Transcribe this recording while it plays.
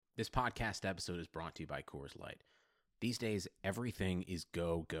This podcast episode is brought to you by Coors Light. These days, everything is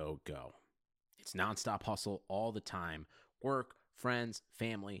go, go, go. It's nonstop hustle all the time. Work, friends,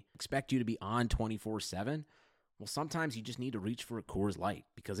 family expect you to be on 24/7. Well, sometimes you just need to reach for a Coors Light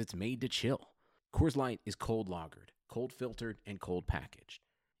because it's made to chill. Coors Light is cold lagered, cold filtered, and cold packaged.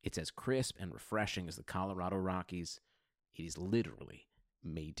 It's as crisp and refreshing as the Colorado Rockies. It is literally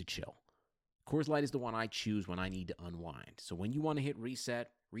made to chill. Coors Light is the one I choose when I need to unwind. So when you want to hit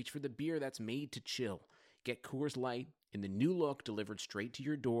reset, reach for the beer that's made to chill. Get Coors Light in the new look delivered straight to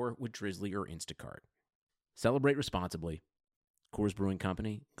your door with Drizzly or Instacart. Celebrate responsibly. Coors Brewing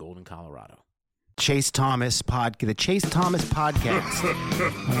Company, Golden, Colorado. The Chase Thomas podcast.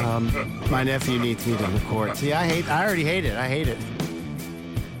 My nephew needs me to record. See, I already hate it. I hate it.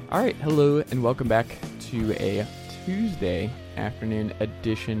 All right, hello, and welcome back to a Tuesday afternoon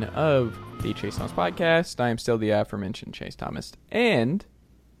edition of the Chase Thomas podcast. I am still the aforementioned Chase Thomas, and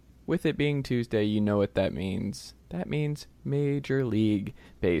with it being Tuesday, you know what that means. That means Major League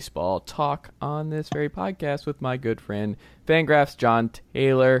Baseball talk on this very podcast with my good friend, Fangraphs, John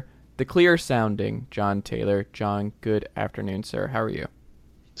Tayler, the clear-sounding John Tayler. John, good afternoon, sir. How are you?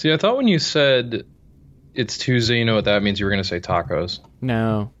 See, I thought when you said it's Tuesday, you know what that means? You were going to say tacos.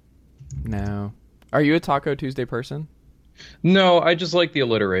 No. Are you a Taco Tuesday person? No, I just like the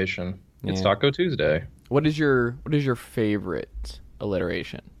alliteration. Yeah. It's Taco Tuesday. What is your favorite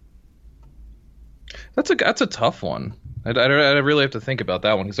alliteration? That's a tough one. I really have to think about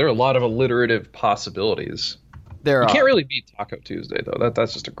that one because there are a lot of alliterative possibilities. You can't really beat Taco Tuesday though.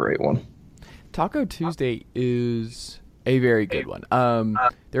 That's just a great one. Taco Tuesday is a very good one.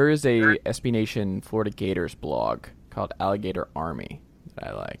 There is a SB Nation Florida Gators blog called Alligator Army that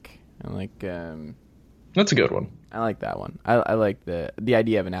I like. That's a good one. I like that one. I like the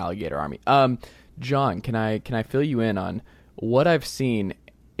idea of an alligator army. John, can I fill you in on what I've seen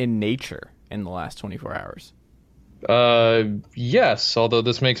in nature in the last 24 hours? Yes, although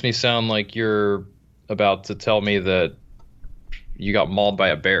this makes me sound like you're about to tell me that you got mauled by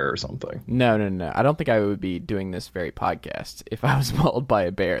a bear or something. No. I don't think I would be doing this very podcast if I was mauled by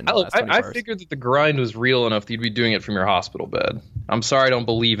a bear in the last 24 hours. I figured that the grind was real enough that you'd be doing it from your hospital bed. I'm sorry I don't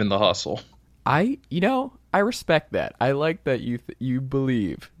believe in the hustle. I respect that. I like that you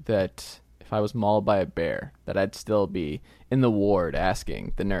believe that if I was mauled by a bear, that I'd still be in the ward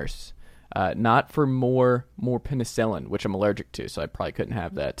asking the nurse, not for more penicillin, which I'm allergic to, so I probably couldn't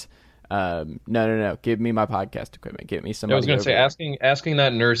have that. No. Give me my podcast equipment. Get me somebody. I was going to say, asking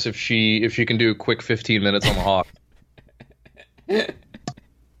that nurse if she can do a quick 15 minutes on the hawk.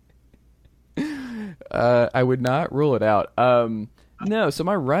 I would not rule it out. No. So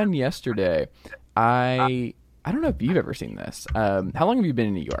my run yesterday, I don't know if you've ever seen this. How long have you been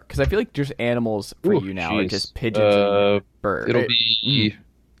in New York? Because I feel like just animals for you now are just pigeons and birds.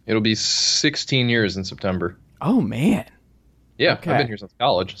 It'll be 16 years in September. Oh man. Yeah, okay. I've been here since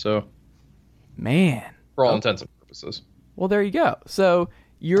college, so. Man. For all intents and purposes. Well, there you go. So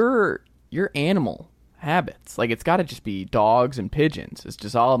your animal habits, like it's got to just be dogs and pigeons. It's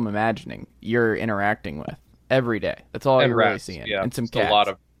just all I'm imagining you're interacting with every day. That's all you're really seeing. Yeah, and some cats.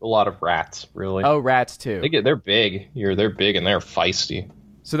 A lot of rats, really. Oh, rats too. They're big. They're big and they're feisty.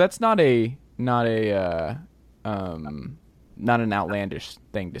 So that's not an outlandish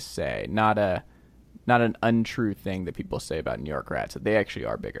thing to say. Not an untrue thing that people say about New York rats. They actually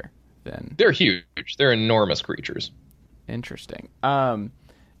are bigger than. They're huge. They're enormous creatures. Interesting.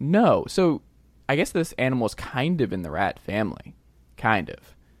 No. So I guess this animal is kind of in the rat family. Kind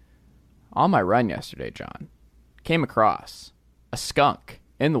of. On my run yesterday, John, came across a skunk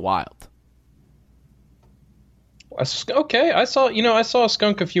in the wild. Okay, I saw a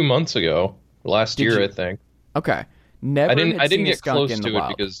skunk a few months ago, last year, I think. Okay, I didn't get close to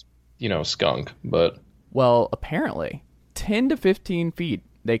it because skunk, but well, apparently 10 to 15 feet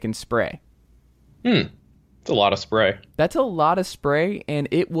they can spray. It's a lot of spray. That's a lot of spray, and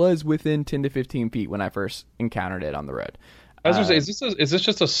it was within 10 to 15 feet when I first encountered it on the road. I was going to say, is this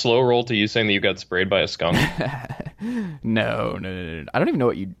just a slow roll to you saying that you got sprayed by a skunk? No. I don't even know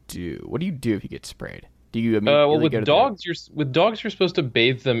what you do. What do you do if you get sprayed? Do you immediately with dogs? You're supposed to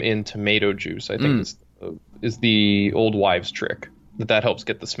bathe them in tomato juice. I think is the old wives' trick that helps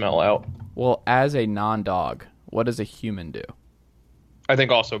get the smell out. Well, as a non-dog, what does a human do? I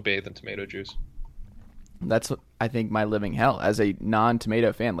think also bathe in tomato juice. That's I think my living hell as a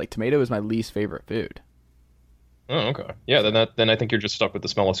non-tomato fan. Like tomato is my least favorite food. Oh, okay. Yeah, then I think you're just stuck with the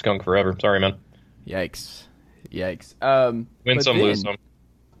smell of skunk forever. Sorry, man. Yikes. Win some, lose some.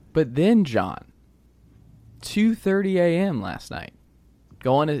 But then, John, 2:30 a.m. last night,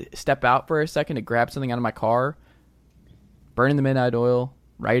 going to step out for a second to grab something out of my car, burning the midnight oil,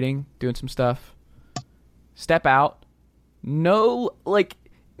 writing, doing some stuff. Step out. No, like,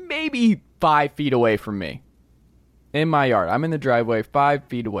 maybe 5 feet away from me. In my yard. I'm in the driveway 5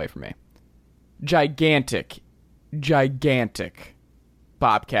 feet away from me. Gigantic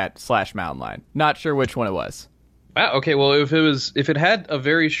bobcat / mountain lion. Not sure which one it was. Wow, okay, well, if it had a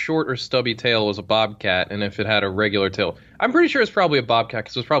very short or stubby tail, it was a bobcat, and if it had a regular tail, I'm pretty sure it's probably a bobcat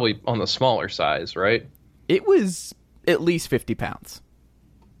because it was probably on the smaller size, right? It was at least 50 pounds.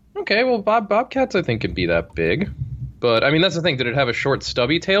 Okay, well, bobcats I think can be that big, but I mean that's the thing. Did it have a short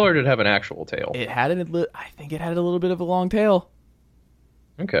stubby tail or did it have an actual tail? I think it had a little bit of a long tail.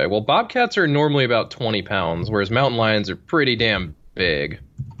 Okay, well, bobcats are normally about 20 pounds, whereas mountain lions are pretty damn big.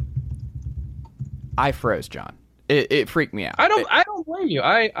 I froze, John. It freaked me out. I don't blame you.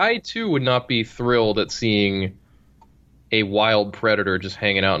 I too would not be thrilled at seeing a wild predator just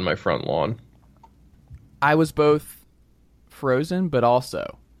hanging out in my front lawn. I was both frozen, but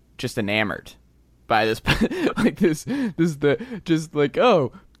also just enamored by this. Like this is just like,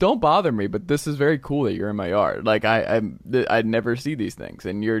 oh, don't bother me, but this is very cool that you're in my yard. Like I'd never see these things,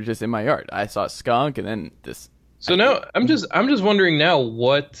 and you're just in my yard. I saw a skunk, and then this. So now I'm just wondering now,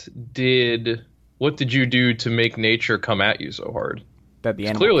 what did you do to make nature come at you so hard? That the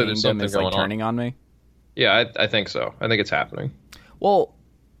animal clearly kingdom is like turning on me? Yeah, I think so. I think it's happening. Well,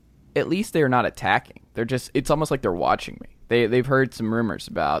 at least they're not attacking. It's almost like they're watching me. They've heard some rumors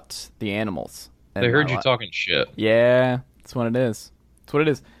about the animals. They heard you talking shit. Yeah, that's what it is. That's what it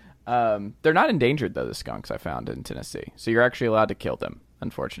is. They're not endangered, though, the skunks I found in Tennessee. So you're actually allowed to kill them,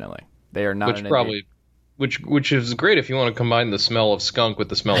 unfortunately. They are not Which is great if you want to combine the smell of skunk with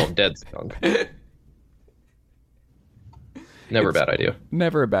the smell of dead skunk. Never a bad idea.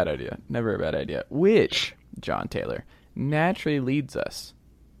 Never a bad idea. Which, John Tayler, naturally leads us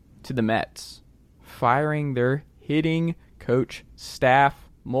to the Mets firing their hitting coach staff,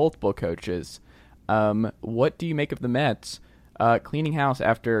 multiple coaches. What do you make of the Mets cleaning house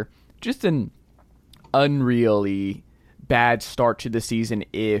after just an unreally bad start to the season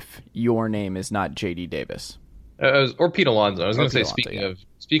if your name is not J.D. Davis? Or Pete Alonso. I was going to say,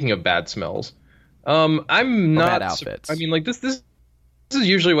 speaking of bad smells. I'm not bad outfits. I mean, like this is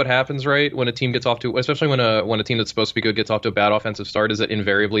usually what happens, right? When a team gets off to, especially when a team that's supposed to be good gets off to a bad offensive start, is that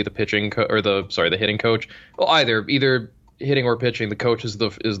invariably the hitting coach, well, either hitting or pitching, the coach is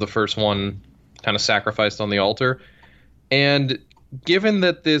the first one kind of sacrificed on the altar. And given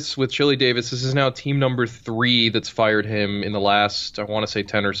that this with Chili Davis, this is now team number 3 that's fired him in the last, I want to say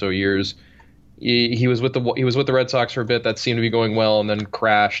 10 or so years. He was with the Red Sox for a bit. That seemed to be going well, and then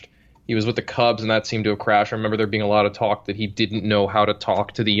crashed. He was with the Cubs, and that seemed to have crashed. I remember there being a lot of talk that he didn't know how to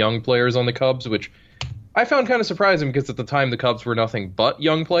talk to the young players on the Cubs, which I found kind of surprising because at the time the Cubs were nothing but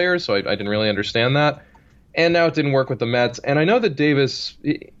young players, so I didn't really understand that. And now it didn't work with the Mets. And I know that Davis,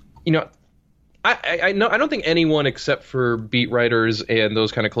 I don't think anyone except for beat writers and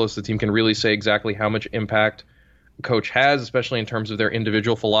those kind of close to the team can really say exactly how much impact a coach has, especially in terms of their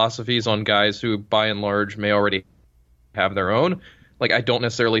individual philosophies on guys who, by and large, may already have their own. Like, I don't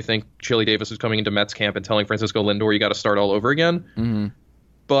necessarily think Chili Davis was coming into Mets camp and telling Francisco Lindor, you got to start all over again. Mm-hmm.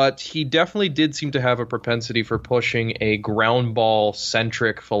 But he definitely did seem to have a propensity for pushing a ground ball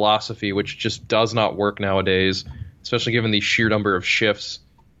centric philosophy, which just does not work nowadays, especially given the sheer number of shifts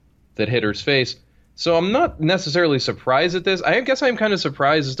that hitters face. So I'm not necessarily surprised at this. I guess I'm kind of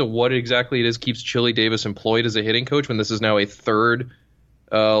surprised as to what exactly it is keeps Chili Davis employed as a hitting coach when this is now a third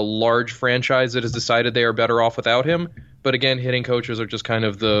large franchise that has decided they are better off without him. But again, hitting coaches are just kind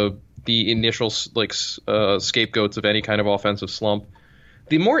of the initial scapegoats of any kind of offensive slump.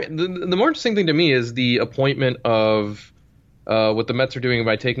 The more interesting thing to me is the appointment of what the Mets are doing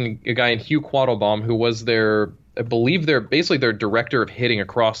by taking a guy in Hugh Quattlebaum, who was their director of hitting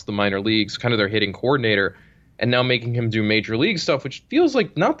across the minor leagues, kind of their hitting coordinator, and now making him do major league stuff, which feels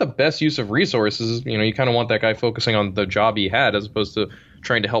like not the best use of resources. You know, you kind of want that guy focusing on the job he had as opposed to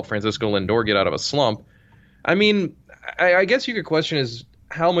trying to help Francisco Lindor get out of a slump. I mean, I guess you could question is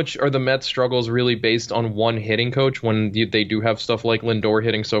how much are the Mets' struggles really based on one hitting coach when they do have stuff like Lindor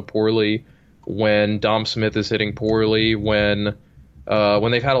hitting so poorly, when Dom Smith is hitting poorly, when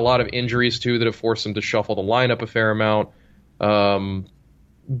they've had a lot of injuries too that have forced them to shuffle the lineup a fair amount.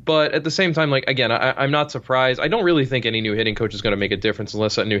 But at the same time, like, again, I'm not surprised. I don't really think any new hitting coach is going to make a difference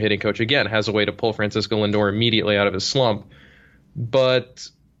unless that new hitting coach, again, has a way to pull Francisco Lindor immediately out of his slump. But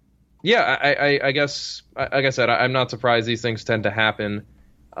yeah, I guess, like I said, I'm not surprised these things tend to happen.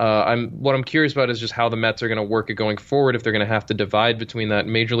 What I'm curious about is just how the Mets are going to work it going forward, if they're going to have to divide between that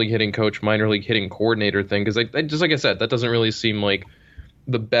major league hitting coach, minor league hitting coordinator thing. Because just like I said, that doesn't really seem like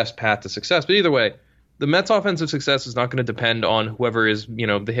the best path to success. But either way, the Mets' offensive success is not going to depend on whoever is,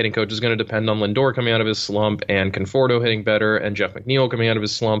 the hitting coach. Is going to depend on Lindor coming out of his slump and Conforto hitting better and Jeff McNeil coming out of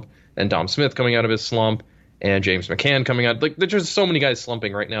his slump and Dom Smith coming out of his slump and James McCann coming out. Like, there's just so many guys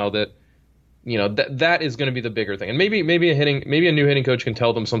slumping right now that, that is going to be the bigger thing. And maybe a new hitting coach can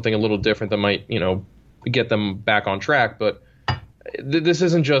tell them something a little different that might, get them back on track. But this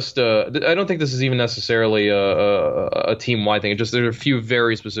isn't just I don't think this is even necessarily a team-wide thing. It's just there are a few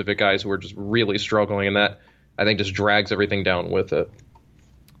very specific guys who are just really struggling, and that I think just drags everything down with it.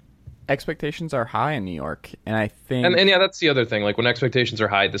 Expectations are high in New York, and I think and yeah, that's the other thing. Like, when expectations are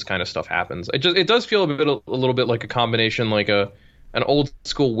high, this kind of stuff happens. It does feel a little bit like a combination, like an old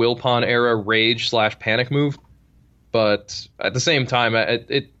school Wilpon era rage / panic move. But at the same time,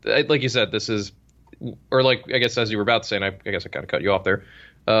 it like you said, this is, or like, I guess as you were about to say, and I guess I kind of cut you off there.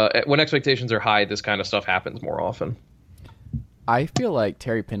 When expectations are high, this kind of stuff happens more often. I feel like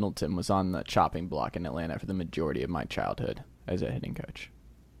Terry Pendleton was on the chopping block in Atlanta for the majority of my childhood as a hitting coach.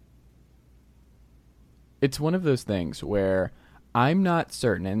 It's one of those things where I'm not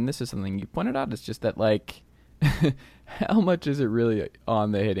certain, and this is something you pointed out, it's just that, like, how much is it really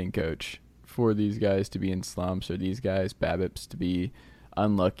on the hitting coach for these guys to be in slumps, or these guys, BABIPs, to be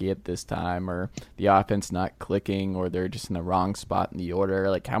unlucky at this time, or the offense not clicking, or they're just in the wrong spot in the order?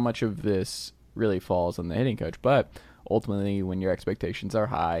 Like, how much of this really falls on the hitting coach? But ultimately, when your expectations are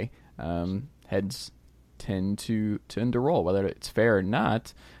high, heads tend to roll, whether it's fair or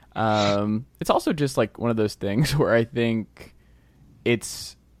not. It's also just like one of those things where I think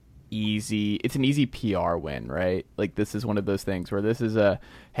it's an easy PR win, right? Like, this is one of those things where this is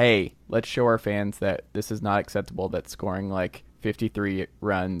hey, let's show our fans that this is not acceptable, that scoring like 53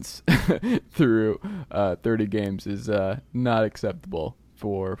 runs through 30 games is not acceptable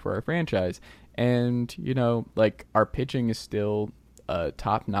for our franchise. And, like, our pitching is still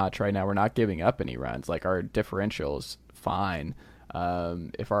top notch right now. We're not giving up any runs. Like, our differential's fine.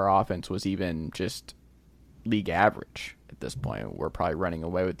 If our offense was even just league average at this point, we're probably running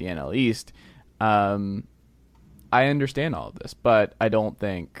away with the NL East. I understand all of this, but I don't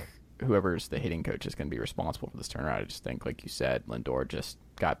think whoever's the hitting coach is going to be responsible for this turnaround. I just think, like you said, Lindor just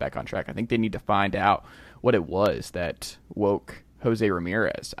got back on track. I think they need to find out what it was that woke Jose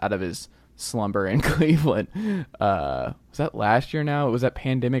Ramirez out of his slumber in Cleveland. Was that last year now? Was that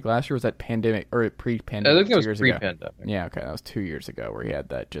pandemic last year? Was that pandemic or pre-pandemic? I think it was pre-pandemic. Yeah, okay. That was 2 years ago where he had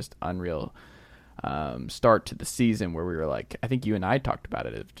that just unreal start to the season where we were like, I think you and I talked about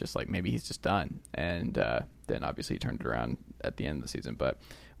it, of just like, maybe he's just done. And then obviously he turned it around at the end of the season. But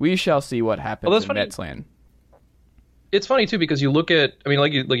we shall see what happens in Mets land. It's funny too, because you look at, I mean,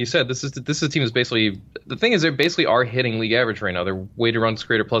 like you said, this is a team that's basically, the thing is, they basically are hitting league average right now. Their weighted runs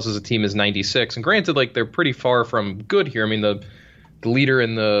created plus as a team is 96, and granted, like, they're pretty far from good here. I mean, the leader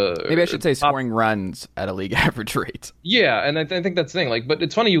in the, maybe I should say scoring runs at a league average rate. Yeah, and I think that's the thing. Like, but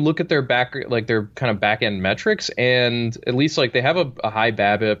it's funny, you look at their their kind of back end metrics, and at least, like, they have a high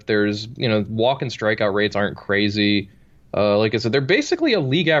BABIP. There's, walk and strikeout rates aren't crazy. Like I said, they're basically a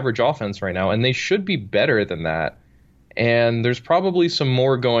league average offense right now, and they should be better than that. And there's probably some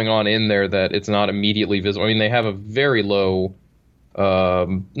more going on in there that it's not immediately visible. I mean, they have a very low,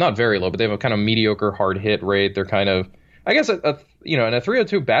 not very low, but they have a kind of mediocre hard hit rate. They're kind of, I guess, in a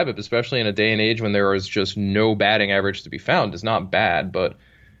 302 BABIP, especially in a day and age when there is just no batting average to be found, is not bad. But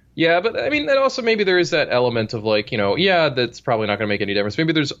yeah, but I mean, that also, maybe there is that element of, like, that's probably not going to make any difference.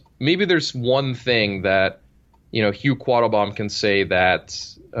 Maybe there's one thing that, Hugh Quattlebaum can say that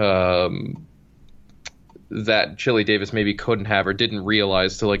that Chili Davis maybe couldn't have or didn't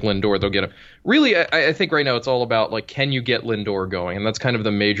realize to, like, Lindor, they'll get him. Really, I think right now it's all about, like, can you get Lindor going? And that's kind of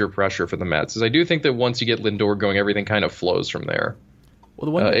the major pressure for the Mets. Is I do think that once you get Lindor going, everything kind of flows from there. Well,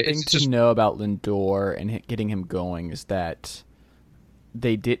 the one thing to know about Lindor and getting him going is that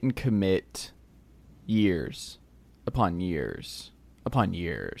they didn't commit years upon years upon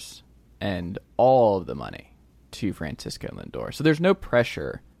years and all of the money to Francisco Lindor. So there's no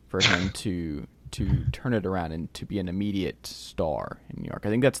pressure for him to turn it around and to be an immediate star in New York. I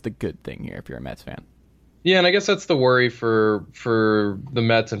think that's the good thing here if you're a Mets fan. Yeah, and I guess that's the worry for the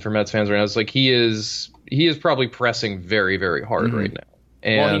Mets and for Mets fans right now. It's like he is probably pressing very, very hard right now.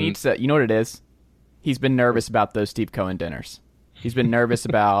 And well, he needs to. You know what it is? He's been nervous about those Steve Cohen dinners. He's been nervous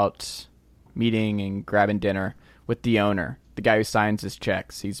about meeting and grabbing dinner with the owner, the guy who signs his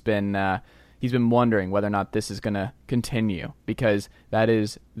checks. He's been wondering whether or not this is going to continue, because that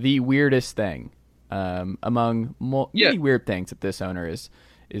is the weirdest thing among many weird things that this owner is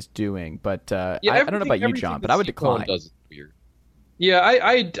doing. But I don't know about you, John, but I would decline. Does weird. Yeah,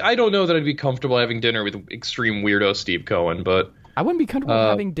 I don't know that I'd be comfortable having dinner with extreme weirdo Steve Cohen, but I wouldn't be comfortable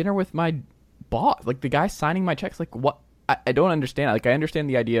having dinner with my boss. Like, the guy signing my checks, like, what? I don't understand. Like, I understand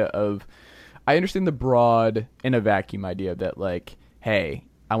the idea of, I understand the broad, in a vacuum idea that, like, hey,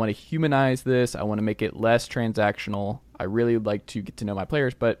 I want to humanize this. I want to make it less transactional. I really like to get to know my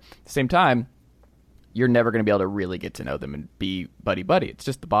players. But at the same time, you're never going to be able to really get to know them and be buddy-buddy. It's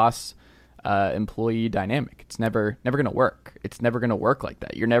just the boss employee dynamic. It's never going to work. It's never going to work like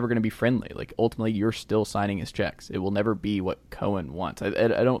that. You're never going to be friendly. Like, ultimately, you're still signing his checks. It will never be what Cohen wants. I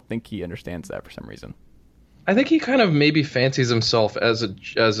don't think he understands that for some reason. I think he kind of maybe fancies himself as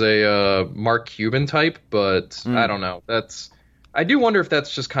a Mark Cuban type, but I don't know. I do wonder if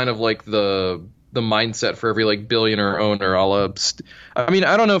that's just kind of like the mindset for every like billionaire owner. I mean,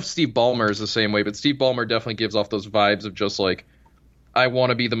 I don't know if Steve Ballmer is the same way, but Steve Ballmer definitely gives off those vibes of just like, I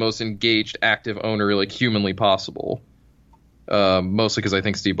want to be the most engaged, active owner like humanly possible. Mostly because I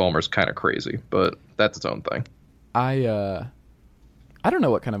think Steve Ballmer's kind of crazy, but that's its own thing. I don't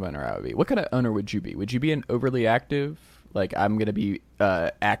know what kind of owner I would be. What kind of owner would you be? Would you be an overly active, like I'm going to be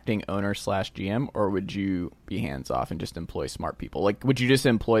acting owner / GM, or would you be hands off and just employ smart people? Like, would you just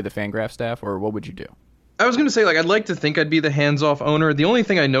employ the Fangraphs staff, or what would you do? I was going to say, like, I'd like to think I'd be the hands off owner. The only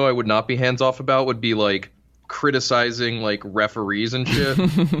thing I know I would not be hands off about would be like criticizing like referees and shit.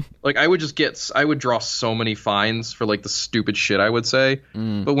 Like, I would draw so many fines for like the stupid shit I would say.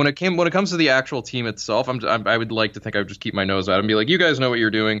 But when it comes to the actual team itself, I would like to think I would just keep my nose out and be like, you guys know what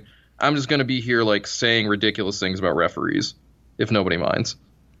you're doing. I'm just going to be here like saying ridiculous things about referees if nobody minds.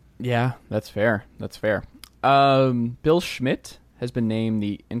 Yeah, that's fair. Bill Schmidt has been named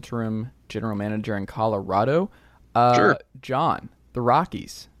the interim general manager in Colorado. Sure. John, the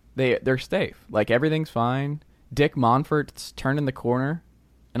Rockies, they're safe. Like, everything's fine. Dick Monfort's turning the corner,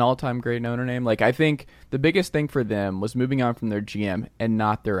 an all-time great owner name. Like, I think the biggest thing for them was moving on from their GM and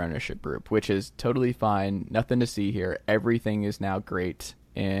not their ownership group, which is totally fine. Nothing to see here. Everything is now great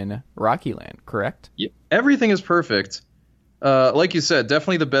in Rocky Land, correct? Yeah, everything is perfect. Like you said,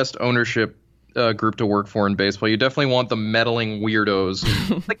 definitely the best ownership group to work for in baseball. You definitely want the meddling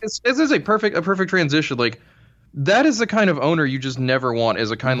weirdos. Like, this is a perfect transition. Like, that is the kind of owner you just never want,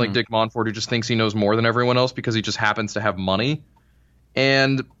 is a kind like Dick Monfort who just thinks he knows more than everyone else because he just happens to have money.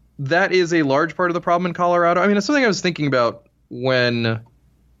 And that is a large part of the problem in Colorado. I mean, it's something I was thinking about when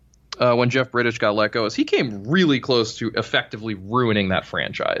Jeff Bridich got let go, is he came really close to effectively ruining that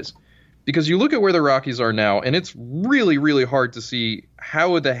franchise. Because you look at where the Rockies are now, and it's really, really hard to see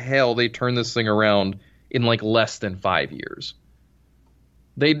how the hell they turn this thing around in like less than 5 years.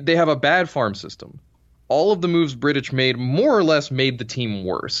 They have a bad farm system. All of the moves Bridich made more or less made the team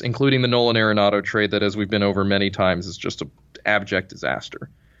worse, including the Nolan Arenado trade that, as we've been over many times, is just an abject disaster.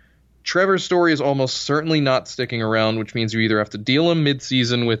 Trevor Story is almost certainly not sticking around, which means you either have to deal him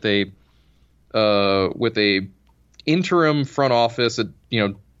midseason with a interim front office that,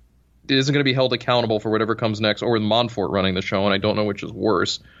 isn't going to be held accountable for whatever comes next, or with Monfort running the show, and I don't know which is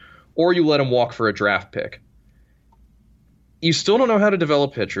worse, or you let him walk for a draft pick. You still don't know how to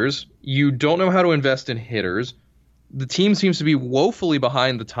develop pitchers. You don't know how to invest in hitters. The team seems to be woefully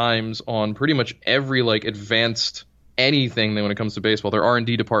behind the times on pretty much every like advanced anything when it comes to baseball. Their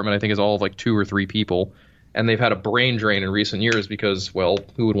R&D department, I think, is all of like 2 or 3 people, and they've had a brain drain in recent years because, well,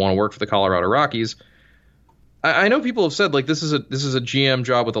 who would want to work for the Colorado Rockies? I know people have said like this is a GM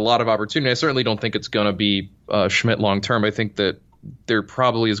job with a lot of opportunity. I certainly don't think it's going to be Schmidt long term. I think that there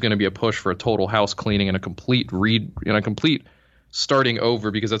probably is going to be a push for a total house cleaning and a complete starting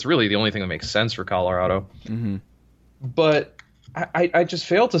over, because that's really the only thing that makes sense for Colorado. Mm-hmm. But I just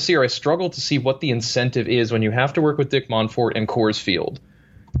fail to see, or I struggle to see what the incentive is when you have to work with Dick Monfort and Coors Field.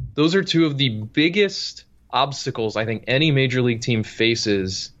 Those are 2 of the biggest obstacles I think any major league team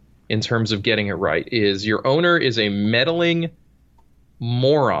faces in terms of getting it right. Is your owner is a meddling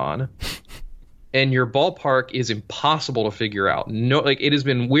moron and your ballpark is impossible to figure out. No, like,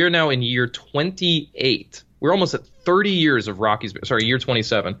 we're now in year 28. We're almost at 30 years of Rockies. Sorry, year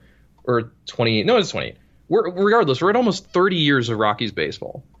 27 or 28. No, it's 28. Regardless, we're at almost 30 years of Rockies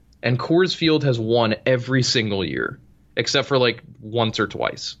baseball, and Coors Field has won every single year except for like once or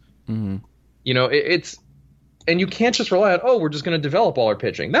twice. Mm-hmm. And you can't just rely on, we're just going to develop all our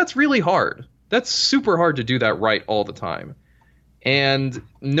pitching. That's really hard. That's super hard to do that right all the time. And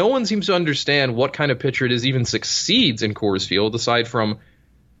no one seems to understand what kind of pitcher it is even succeeds in Coors Field, aside from,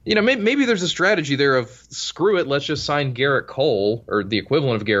 maybe there's a strategy there of, screw it, let's just sign Garrett Cole, or the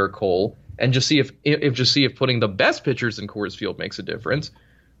equivalent of Garrett Cole, and just see if putting the best pitchers in Coors Field makes a difference.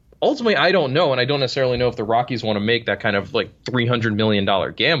 Ultimately, I don't know, and I don't necessarily know if the Rockies want to make that kind of like $300 million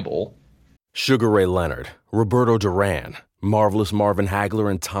gamble. Sugar Ray Leonard, Roberto Duran, Marvelous Marvin Hagler,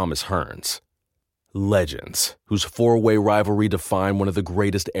 and Thomas Hearns. Legends, whose four-way rivalry defined one of the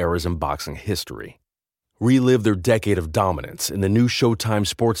greatest eras in boxing history. Relive their decade of dominance in the new Showtime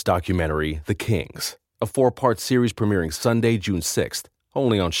sports documentary, The Kings, a 4-part series premiering Sunday, June 6th,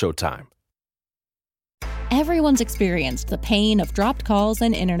 only on Showtime. Everyone's experienced the pain of dropped calls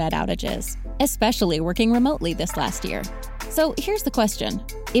and internet outages, especially working remotely this last year. So here's the question.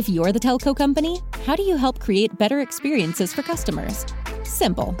 If you're the telco company, how do you help create better experiences for customers?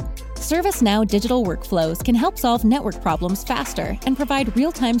 Simple. ServiceNow digital workflows can help solve network problems faster and provide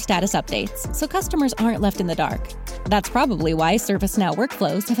real-time status updates so customers aren't left in the dark. That's probably why ServiceNow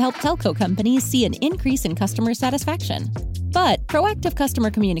workflows have helped telco companies see an increase in customer satisfaction. But proactive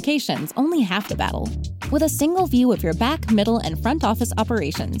customer communication's only half the battle. With a single view of your back, middle, and front office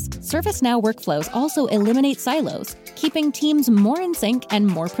operations, ServiceNow workflows also eliminate silos, keeping teams more in sync and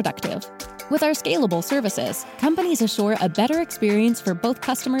more productive. With our scalable services, companies assure a better experience for both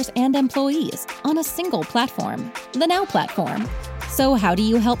customers and employees on a single platform, the Now Platform. So how do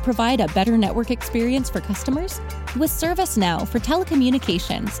you help provide a better network experience for customers? With ServiceNow for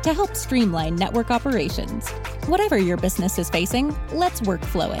telecommunications to help streamline network operations. Whatever your business is facing, let's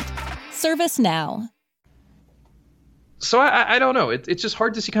workflow it. ServiceNow. So I don't know. It's just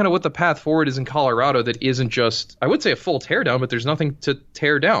hard to see kind of what the path forward is in Colorado that isn't just, I would say, a full teardown, but there's nothing to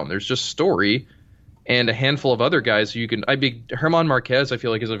tear down. There's just Story and a handful of other guys who you can. Herman Marquez, I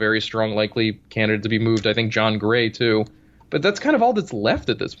feel like, is a very strong, likely candidate to be moved. I think John Gray, too. But that's kind of all that's left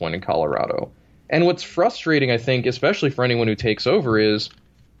at this point in Colorado. And what's frustrating, I think, especially for anyone who takes over, is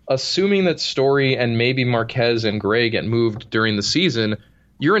assuming that Story and maybe Marquez and Gray get moved during the season,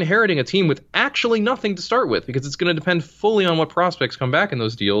 you're inheriting a team with actually nothing to start with because it's going to depend fully on what prospects come back in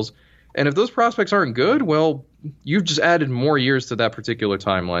those deals. And if those prospects aren't good, well, you've just added more years to that particular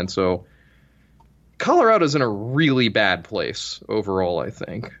timeline. So Colorado's in a really bad place overall, I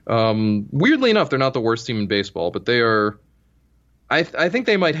think. Weirdly enough, they're not the worst team in baseball, but they are. I think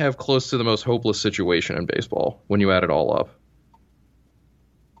they might have close to the most hopeless situation in baseball when you add it all up.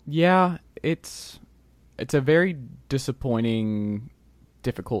 Yeah, it's a very disappointing,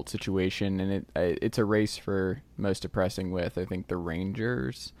 difficult situation, and it's a race for most depressing with, I think, the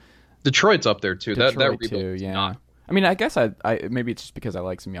Rangers. Detroit's up there too. That Detroit too, yeah. Not. I mean, I guess I maybe it's just because I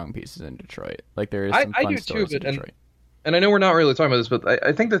like some young pieces in Detroit. Like there is some fun stories in Detroit. And I know we're not really talking about this, but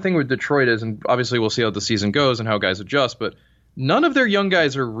I think the thing with Detroit is, and obviously we'll see how the season goes and how guys adjust, but none of their young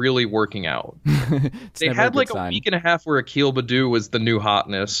guys are really working out. They had like a week and a half where Akil Baddoo was the new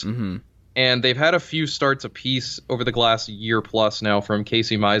hotness. Mm-hmm. And they've had a few starts apiece over the last year plus now from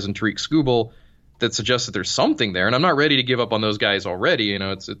Casey Mize and Tariq Skubal that suggests that there's something there. And I'm not ready to give up on those guys already. You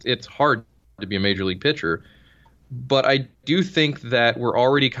know, it's hard to be a major league pitcher. But I do think that we're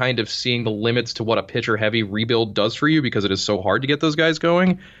already kind of seeing the limits to what a pitcher-heavy rebuild does for you because it is so hard to get those guys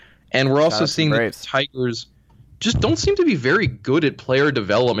going. And we're also seeing that the Tigers just don't seem to be very good at player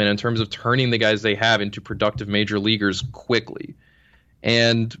development in terms of turning the guys they have into productive major leaguers quickly.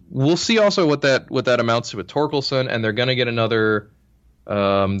 And we'll see also what that amounts to with Torkelson, and they're going to get another.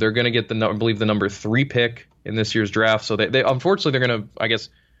 They're going to get I believe the number 3 pick in this year's draft. So they unfortunately they're going to, I guess,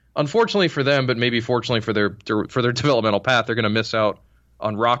 unfortunately for them, but maybe fortunately for their developmental path, they're going to miss out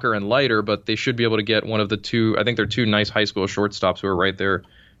on Rocker and Leiter. But they should be able to get one of the two. I think they're 2 nice high school shortstops who are right there,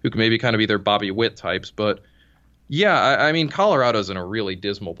 who can maybe kind of be their Bobby Witt types. But yeah, I mean, Colorado's in a really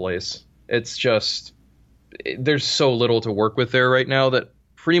dismal place. It's just. There's so little to work with there right now that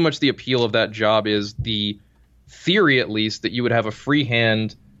pretty much the appeal of that job is the theory, at least, that you would have a free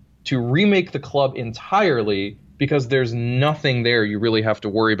hand to remake the club entirely because there's nothing there you really have to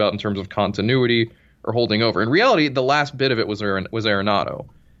worry about in terms of continuity or holding over. In reality, the last bit of it was Arenado.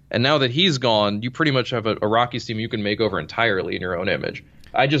 And now that he's gone, you pretty much have a Rockies team you can make over entirely in your own image.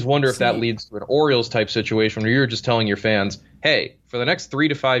 I just wonder if that leads to an Orioles-type situation where you're just telling your fans, hey, for the next 3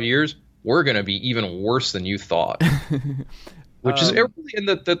 to 5 years, we're going to be even worse than you thought. Which is really, and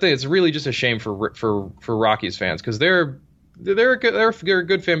it's really just a shame for Rockies fans because they're a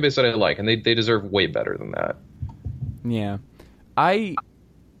good fan base that I like, and they deserve way better than that. Yeah, I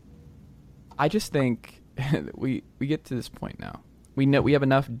just think we get to this point now. We know we have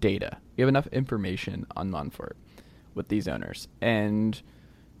enough data, we have enough information on Monfort with these owners, and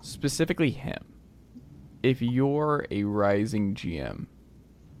specifically him. If you're a rising GM.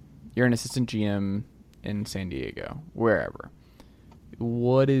 You're an assistant GM in San Diego, wherever.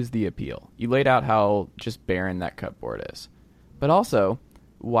 What is the appeal? You laid out how just barren that cupboard is. But also,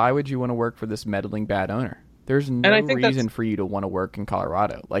 why would you want to work for this meddling bad owner? There's no reason for you to want to work in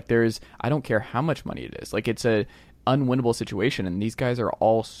Colorado. Like I don't care how much money it is. Like it's a unwinnable situation, and these guys are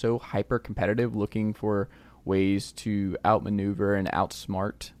all so hyper competitive, looking for ways to outmaneuver and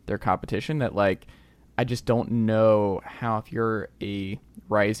outsmart their competition that like I just don't know how, if you're a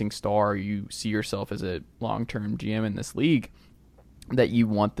rising star, you see yourself as a long-term GM in this league, that you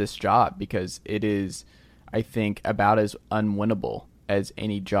want this job, because it is, I think, about as unwinnable as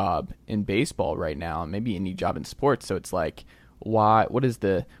any job in baseball right now, maybe any job in sports. So it's like, what is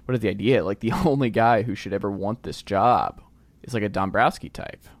the idea? Like, the only guy who should ever want this job is like a Dombrowski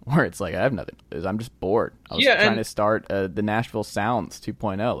type, where it's like, I have nothing to lose. I'm just bored. I was trying to start the Nashville Sounds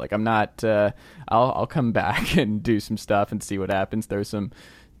 2.0. Like, I'm not. I'll come back and do some stuff and see what happens. There's some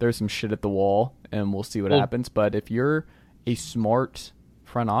shit at the wall, and we'll see what happens. But if you're a smart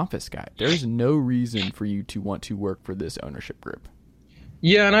front office guy, there's no reason for you to want to work for this ownership group.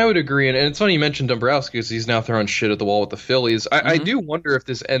 Yeah, and I would agree. And it's funny you mentioned Dombrowski, because he's now throwing shit at the wall with the Phillies. I do wonder if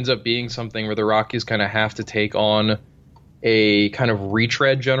this ends up being something where the Rockies kind of have to take on a kind of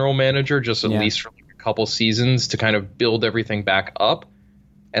retread general manager, just at least for like a couple seasons, to kind of build everything back up.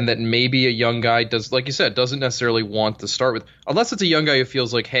 And that maybe a young guy does, like you said, doesn't necessarily want to start with, unless it's a young guy who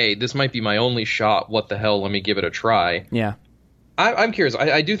feels like, hey, this might be my only shot. What the hell? Let me give it a try. Yeah. I'm curious.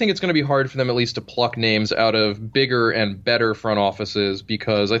 I do think it's going to be hard for them at least to pluck names out of bigger and better front offices,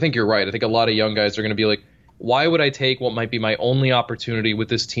 because I think you're right. I think a lot of young guys are going to be like, why would I take what might be my only opportunity with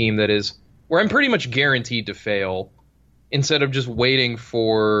this team that is where I'm pretty much guaranteed to fail, instead of just waiting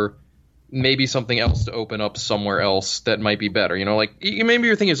for maybe something else to open up somewhere else that might be better. You know, like maybe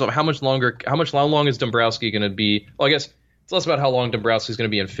you're thinking, how long is Dombrowski going to be? Well, I guess it's less about how long Dombrowski's going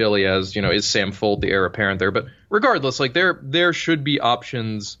to be in Philly, as, you know, is Sam Fuld the heir apparent there? But regardless, like there should be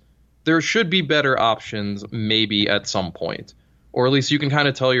options. There should be better options maybe at some point. Or at least you can kind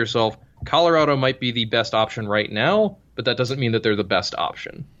of tell yourself Colorado might be the best option right now, but that doesn't mean that they're the best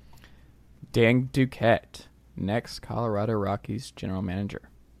option. Dan Duquette, next Colorado Rockies general manager.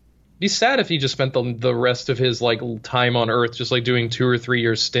 Be sad if he just spent the rest of his like time on Earth just like doing 2 or 3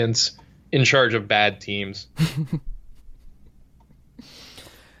 year stints in charge of bad teams.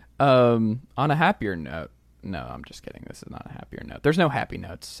 On a happier note, no, I'm just kidding. This is not a happier note. There's no happy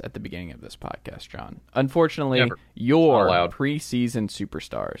notes at the beginning of this podcast, John. Unfortunately, Never. your preseason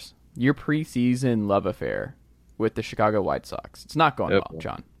superstars, your preseason love affair with the Chicago White Sox, it's not going well,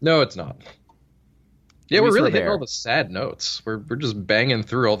 John. No, it's not. Yeah, we're really hitting all the sad notes. We're just banging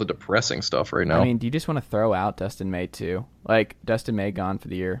through all the depressing stuff right now. I mean, do you just want to throw out Dustin May too? Like, Dustin May gone for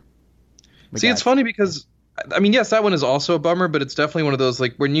the year. See, it's funny because, I mean, yes, that one is also a bummer, but it's definitely one of those,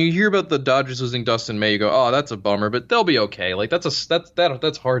 like, when you hear about the Dodgers losing Dustin May, you go, oh, that's a bummer, but they'll be okay. Like,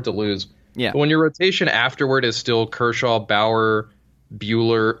 that's hard to lose. Yeah. But when your rotation afterward is still Kershaw, Bauer,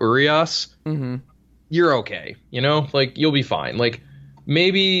 Buehler, Urias, you're okay. You know, like, you'll be fine. Like,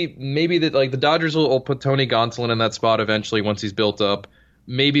 maybe that, like, the Dodgers will put Tony Gonsolin in that spot eventually once he's built up.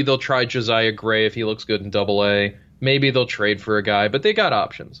 Maybe they'll try Josiah Gray if he looks good in Double-A. Maybe they'll trade for a guy, but they got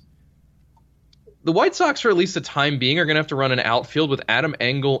options. The White Sox, for at least the time being, are going to have to run an outfield with Adam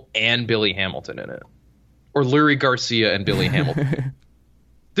Engel and Billy Hamilton in it. Or Lurie Garcia and Billy Hamilton.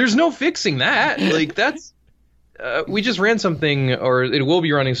 There's no fixing that. Like, that's... we just ran something, or it will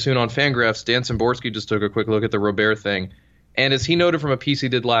be running soon on Fangraphs. Dan Szymborski just took a quick look at the Robert thing. And as he noted from a piece he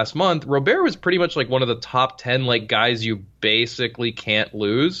did last month, Robert was pretty much like one of the top 10 like guys you basically can't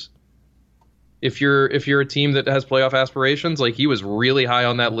lose. If you're a team that has playoff aspirations, like he was really high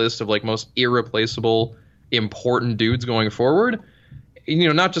on that list of like most irreplaceable, important dudes going forward. You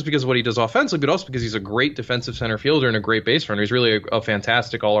know, not just because of what he does offensively, but also because he's a great defensive center fielder and a great base runner. He's really a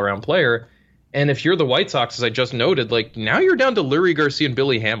fantastic all-around player. And if you're the White Sox, as I just noted, like now you're down to Lurie Garcia and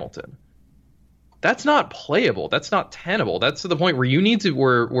Billy Hamilton. That's not playable. That's not tenable. That's to the point where you need to,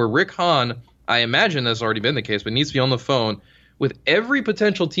 where Rick Hahn, I imagine that's already been the case, but needs to be on the phone with every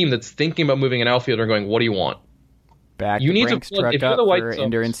potential team that's thinking about moving an outfielder and going, what do you want? Back you need Brinks to plug, if you're the White Sox,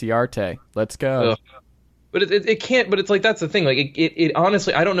 Ender Inciarte. Let's go. But it can't, but it's like, that's the thing. Like it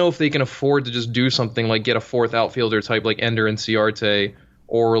honestly, I don't know if they can afford to just do something like get a fourth outfielder type like Ender Inciarte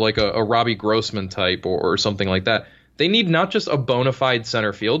or like a Robbie Grossman type or something like that. They need not just a bona fide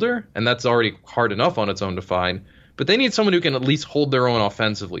center fielder, and that's already hard enough on its own to find, but they need someone who can at least hold their own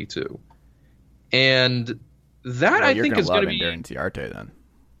offensively too. And that, I think, is going to be Ender Inciarte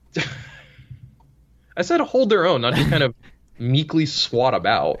then. I said hold their own, not just kind of meekly swat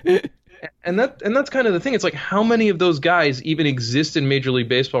about. And that's kind of the thing. It's like, how many of those guys even exist in Major League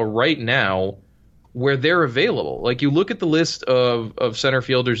Baseball right now where they're available? Like, you look at the list of center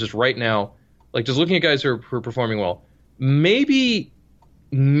fielders just right now, like just looking at guys who are performing well. Maybe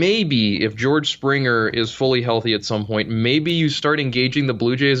if George Springer is fully healthy at some point, maybe you start engaging the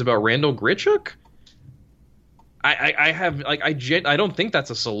Blue Jays about Randall Grichuk. I don't think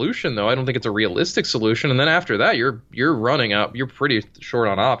that's a solution, though. I don't think it's a realistic solution. And then after that, you're running out. You're pretty short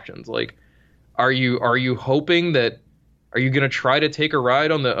on options. Like, Are you hoping that? Are you going to try to take a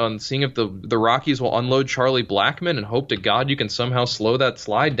ride on seeing if the Rockies will unload Charlie Blackmon and hope to God you can somehow slow that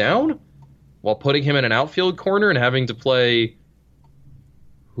slide down while putting him in an outfield corner and having to play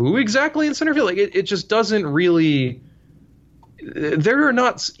who exactly in center field? Like it just doesn't really. There are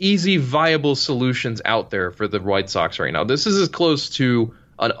not easy, viable solutions out there for the White Sox right now. This is as close to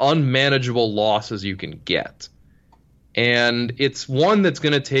an unmanageable loss as you can get, and it's one that's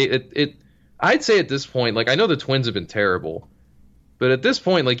going to take it. I'd say at this point, like I know the Twins have been terrible, but at this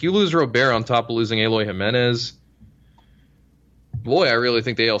point, like you lose Robert on top of losing Eloy Jimenez. Boy, I really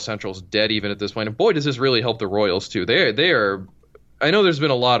think the AL Central's dead even at this point. And boy, does this really help the Royals too. They are. I know there's been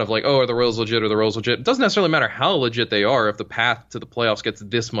a lot of like, oh, are the Royals legit? Are the Royals legit? It doesn't necessarily matter how legit they are if the path to the playoffs gets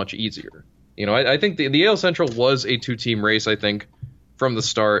this much easier. You know, I think the AL Central was a 2-team race, I think, from the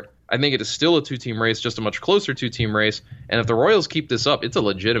start. I think it is still a 2-team race, just a much closer 2-team race. And if the Royals keep this up, it's a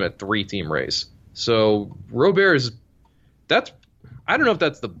legitimate 3-team race. So Robert is that's I don't know if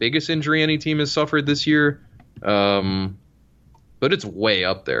that's the biggest injury any team has suffered this year. But it's way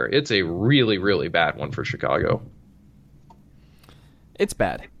up there. It's a really, really bad one for Chicago. It's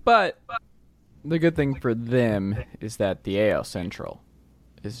bad. But the good thing for them is that the AL Central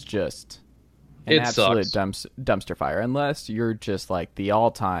is just an absolute dumpster fire. Unless you're just like the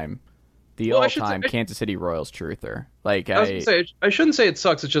all-time Kansas City Royals truther. Like I shouldn't say it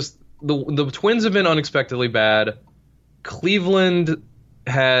sucks. It's just the Twins have been unexpectedly bad. Cleveland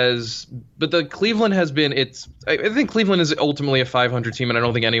has been. I think Cleveland is ultimately a 500 team, and I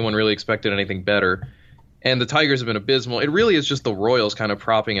don't think anyone really expected anything better. And the Tigers have been abysmal. It really is just the Royals kind of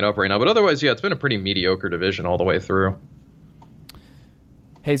propping it up right now. But otherwise, yeah, it's been a pretty mediocre division all the way through.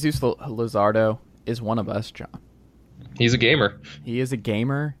 Jesus Luzardo is one of us, John. He's a gamer. He is a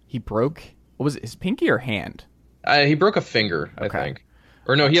gamer. He broke, what was it, his pinky or hand? He broke a finger, I think.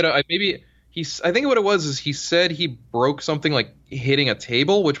 Or no, he had I think what it was is he said he broke something like hitting a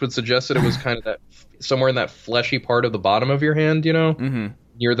table, which would suggest that it was kind of that somewhere in that fleshy part of the bottom of your hand, you know? Mm-hmm.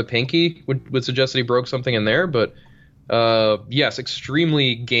 Near the pinky would suggest that he broke something in there, but yes,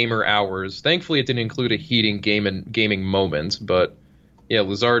 extremely gamer hours. Thankfully, it didn't include a heating gaming moment, but yeah,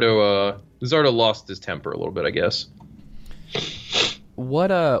 Luzardo lost his temper a little bit, I guess.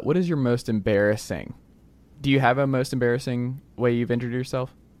 What is your most embarrassing? Do you have a most embarrassing way you've injured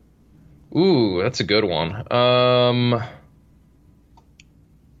yourself? Ooh, that's a good one. I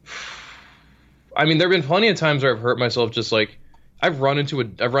mean, there have been plenty of times where I've hurt myself just like. I've run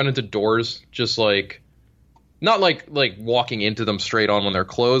into doors just like not like walking into them straight on when they're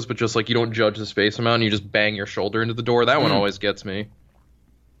closed, but just like you don't judge the space amount and you just bang your shoulder into the door. That one always gets me.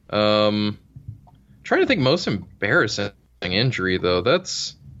 Trying to think most embarrassing injury though.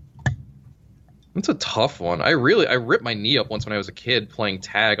 That's a tough one. I ripped my knee up once when I was a kid playing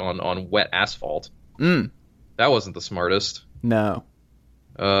tag on wet asphalt. That wasn't the smartest. No.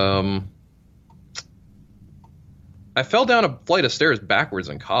 I fell down a flight of stairs backwards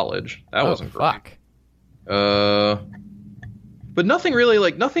in college. That wasn't great. Fuck. But nothing really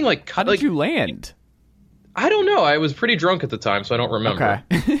like. How did you land? I don't know. I was pretty drunk at the time, so I don't remember.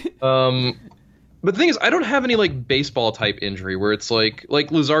 Okay. But the thing is, I don't have any like baseball type injury where it's like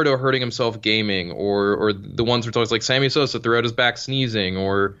Luzardo hurting himself gaming, or the ones where it's always like Sammy Sosa threw out his back sneezing,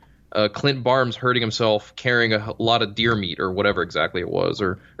 or Clint Barnes hurting himself carrying a lot of deer meat or whatever exactly it was,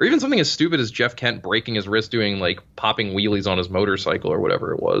 or even something as stupid as Jeff Kent breaking his wrist doing like popping wheelies on his motorcycle or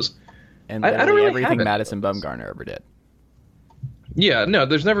whatever it was. And I don't really everything Madison Bumgarner ever did. Yeah, no,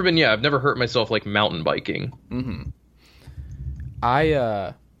 there's never been. Yeah, I've never hurt myself like mountain biking. Mm-hmm.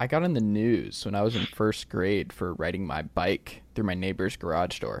 I got in the news when I was in first grade for riding my bike through my neighbor's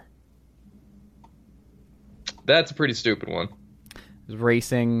garage door. That's a pretty stupid one. I was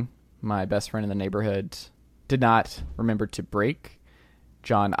racing. My best friend in the neighborhood did not remember to brake.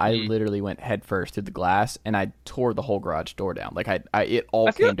 John, I literally went head first through the glass, and I tore the whole garage door down. Like it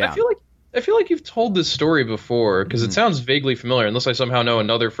all came down. I feel like you've told this story before because it sounds vaguely familiar, unless I somehow know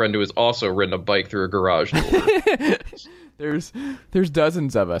another friend who has also ridden a bike through a garage door. There's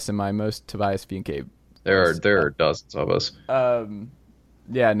dozens of us in my most Tobias Fienke. There are dozens of us.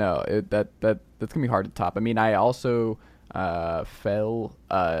 Yeah, no, that's gonna be hard to top. I mean, I also fell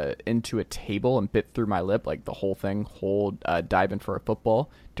into a table and bit through my lip, like the whole thing, diving for a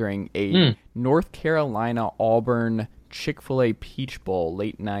football during a North Carolina Auburn Chick-fil-A Peach Bowl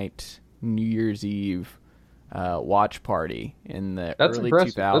late night New Year's Eve watch party in the early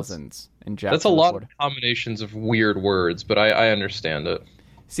impressive. 2000s in Jacksonville. That's a lot Florida. of combinations of weird words, but I understand it.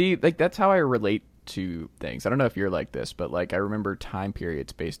 See, like that's how I relate to things. I don't know if you're like this, but like I remember time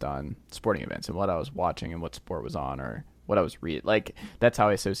periods based on sporting events and what I was watching and what sport was on or what I was reading. Like that's how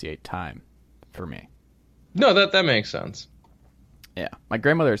I associate time. for me. No, that makes sense. Yeah. My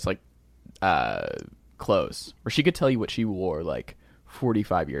grandmother's like clothes, where she could tell you what she wore like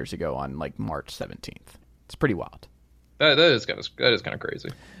 45 years ago on like March 17th. It's pretty wild. That is kind of crazy.